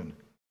forgiven.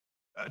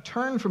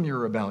 Turn from your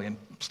rebellion.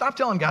 Stop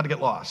telling God to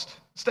get lost.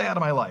 Stay out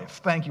of my life.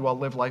 Thank you, I'll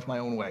live life my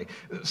own way.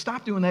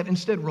 Stop doing that.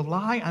 Instead,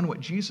 rely on what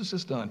Jesus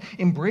has done.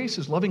 Embrace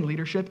his loving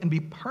leadership and be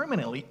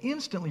permanently,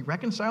 instantly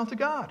reconciled to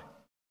God.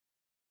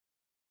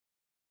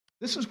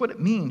 This is what it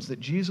means that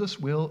Jesus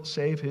will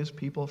save his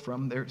people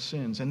from their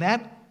sins. And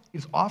that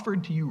is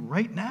offered to you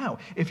right now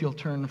if you'll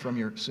turn from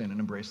your sin and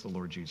embrace the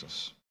Lord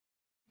Jesus.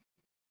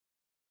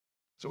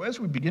 So as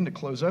we begin to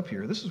close up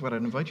here, this is what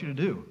I'd invite you to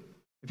do.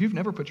 If you've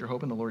never put your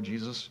hope in the Lord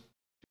Jesus,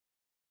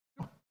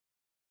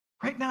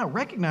 right now,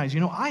 recognize,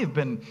 I have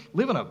been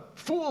living a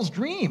fool's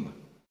dream,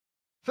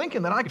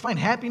 thinking that I could find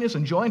happiness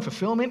and joy and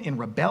fulfillment in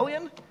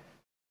rebellion.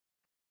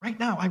 Right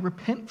now, I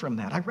repent from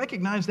that. I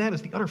recognize that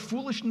as the utter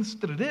foolishness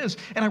that it is,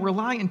 and I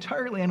rely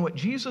entirely on what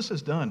Jesus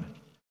has done.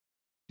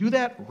 Do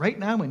that right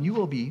now, and you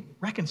will be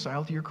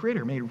reconciled to your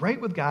Creator, made right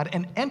with God,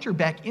 and enter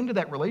back into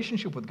that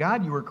relationship with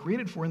God you were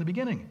created for in the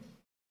beginning.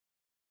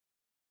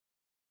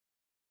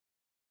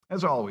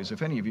 As always,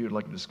 if any of you would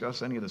like to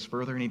discuss any of this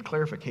further, need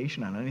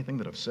clarification on anything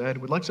that I've said,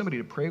 would like somebody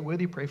to pray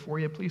with you, pray for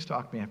you, please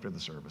talk to me after the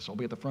service. I'll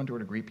be at the front door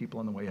to greet people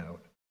on the way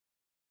out.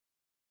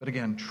 But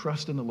again,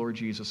 trust in the Lord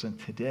Jesus, and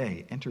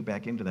today, enter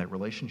back into that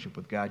relationship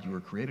with God you were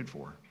created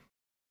for.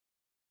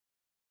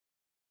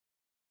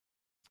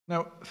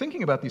 Now,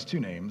 thinking about these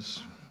two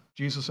names,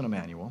 Jesus and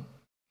Emmanuel,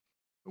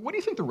 what do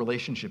you think the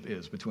relationship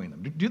is between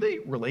them? Do they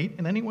relate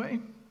in any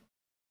way?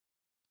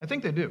 I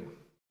think they do.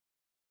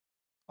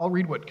 I'll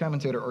read what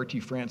commentator R.T.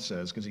 France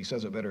says, because he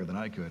says it better than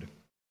I could.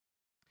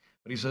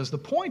 But he says, the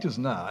point is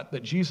not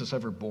that Jesus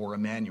ever bore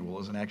Emmanuel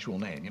as an actual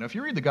name. If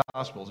you read the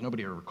Gospels,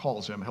 nobody ever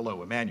calls him,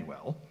 hello,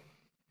 Emmanuel.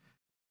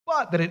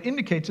 But that it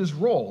indicates his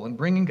role in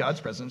bringing God's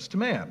presence to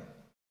man.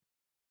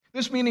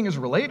 This meaning is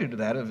related to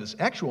that of his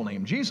actual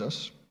name,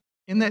 Jesus,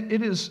 in that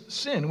it is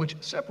sin which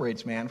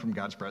separates man from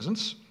God's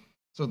presence,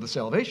 so the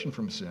salvation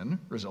from sin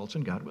results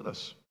in God with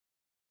us.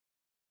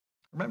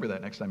 Remember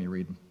that next time you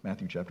read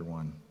Matthew chapter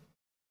 1.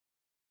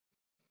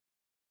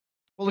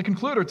 Well, to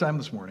conclude our time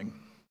this morning,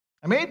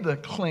 I made the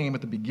claim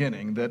at the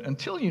beginning that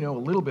until you know a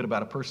little bit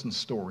about a person's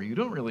story, you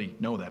don't really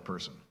know that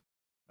person.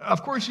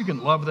 Of course, you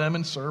can love them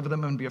and serve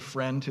them and be a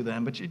friend to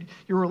them, but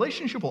your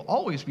relationship will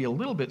always be a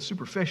little bit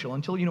superficial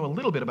until you know a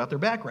little bit about their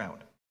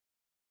background.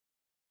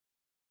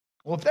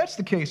 Well, if that's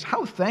the case,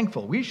 how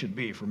thankful we should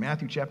be for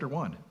Matthew chapter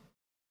 1.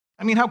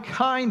 I mean, how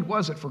kind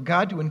was it for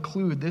God to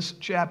include this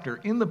chapter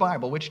in the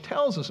Bible, which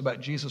tells us about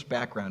Jesus'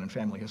 background and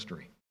family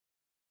history?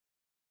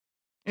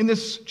 In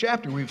this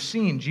chapter, we've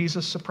seen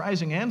Jesus'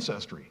 surprising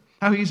ancestry,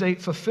 how he's a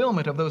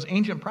fulfillment of those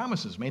ancient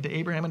promises made to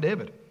Abraham and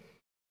David.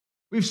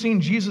 We've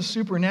seen Jesus'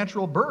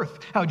 supernatural birth,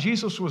 how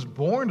Jesus was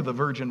born to the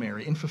Virgin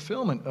Mary in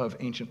fulfillment of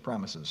ancient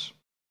promises.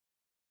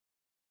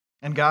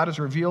 And God has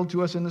revealed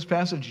to us in this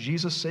passage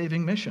Jesus'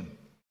 saving mission,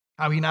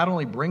 how he not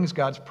only brings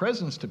God's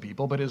presence to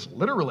people, but is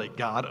literally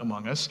God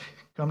among us,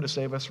 come to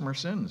save us from our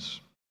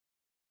sins.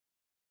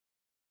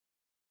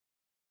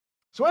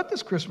 So at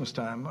this Christmas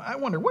time, I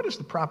wonder, what is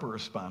the proper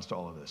response to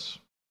all of this?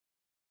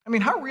 I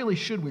mean, how really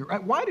should we?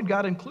 Why did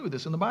God include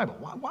this in the Bible?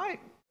 Why?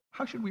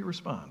 How should we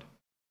respond?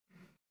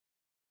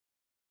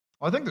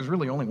 Well, I think there's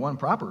really only one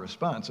proper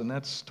response, and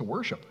that's to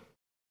worship.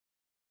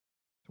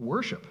 To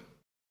worship.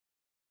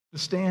 To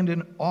stand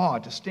in awe,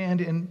 to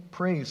stand in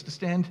praise, to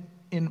stand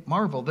in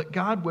marvel that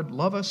God would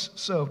love us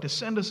so, to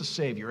send us a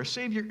Savior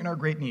in our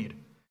great need.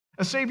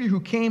 A Savior who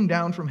came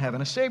down from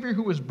heaven, a Savior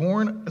who was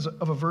born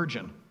of a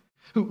virgin,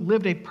 who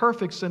lived a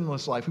perfect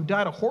sinless life, who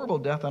died a horrible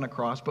death on a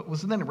cross, but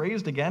was then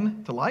raised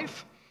again to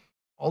life,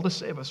 all to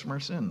save us from our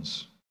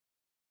sins.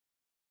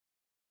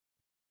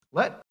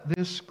 Let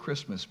this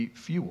Christmas be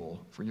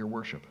fuel for your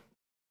worship.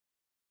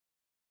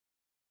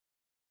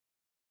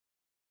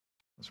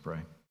 Let's pray.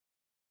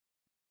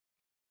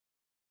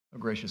 Oh,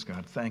 gracious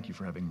God, thank you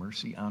for having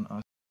mercy on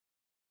us.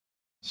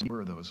 We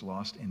were those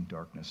lost in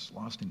darkness,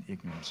 lost in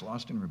ignorance,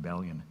 lost in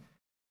rebellion.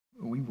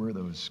 We were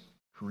those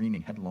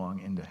careening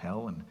headlong into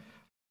hell and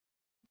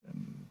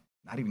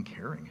not even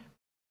caring.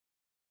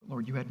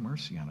 Lord, you had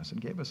mercy on us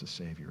and gave us a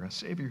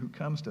Savior who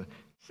comes to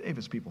save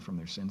his people from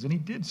their sins. And he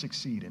did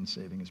succeed in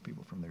saving his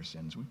people from their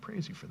sins. We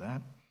praise you for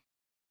that.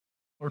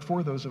 Lord,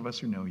 for those of us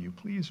who know you,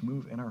 please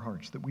move in our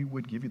hearts that we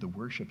would give you the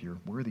worship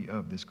you're worthy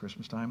of this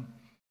Christmas time.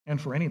 And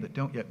for any that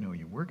don't yet know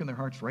you, work in their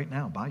hearts right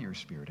now by your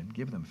Spirit and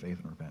give them faith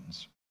and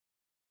repentance.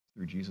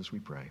 Through Jesus we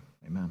pray.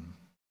 Amen.